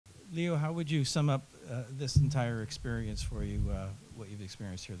Leo, how would you sum up this entire experience for you, what you've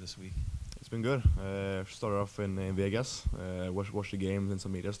experienced here this week? It's been good. Started off in Vegas, watched the games and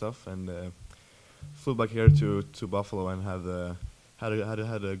some media stuff, and flew back here to Buffalo and had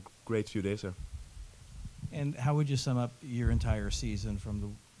a great few days here. And how would you sum up your entire season from the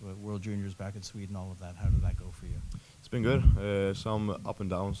World Juniors back in Sweden, all of that? How did that go for you? It's been good. Some up and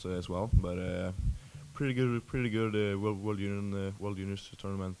downs as well, but pretty good World Juniors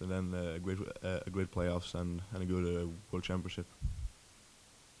tournament, and then a great playoffs and a good World Championship.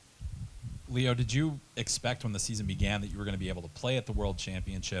 Leo, did you expect when the season began that you were going to be able to play at the World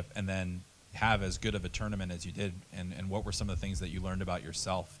Championship and then have as good of a tournament as you did? And what were some of the things that you learned about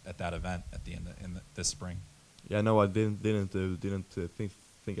yourself at that event at the end this spring? Yeah, no, I didn't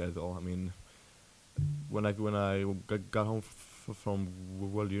think at all. I mean, when I got home from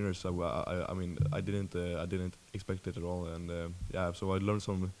World Juniors, I didn't expect it at all, and yeah, so I learned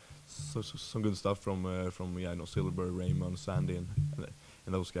some good stuff from Silverberg, Raymond, Sandy, and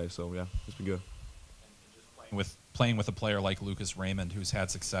those guys. So yeah, it's been good. Playing with a player like Lucas Raymond, who's had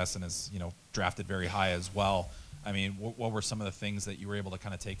success and is drafted very high as well. I mean, what were some of the things that you were able to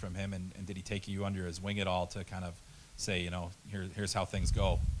kind of take from him, and did he take you under his wing at all to kind of say, here's how things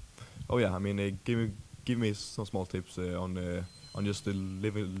go? Oh yeah, I mean, give me some small tips on just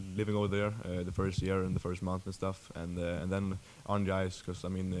living over there the first year and the first month and stuff, and then on the ice, because I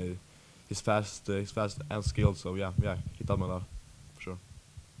mean, he's fast and skilled. So yeah, he taught me a lot for sure.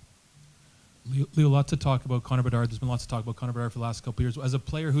 Leo, lots to talk about Connor Bedard. There's been lots to talk about Connor Bedard for the last couple of years. As a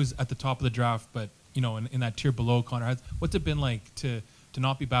player who's at the top of the draft, but in that tier below Connor, what's it been like to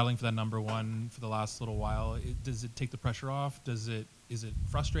not be battling for that number one for the last little while? Does it take the pressure off? Is it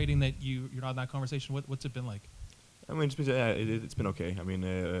frustrating that you're not in that conversation? What's it been like? I mean, it's been okay. I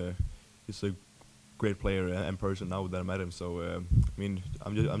mean, he's a great player and person now that I met him. So I mean,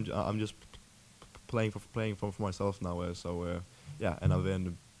 I'm just playing for myself now. So yeah, and I've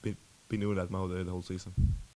been doing that now the whole season.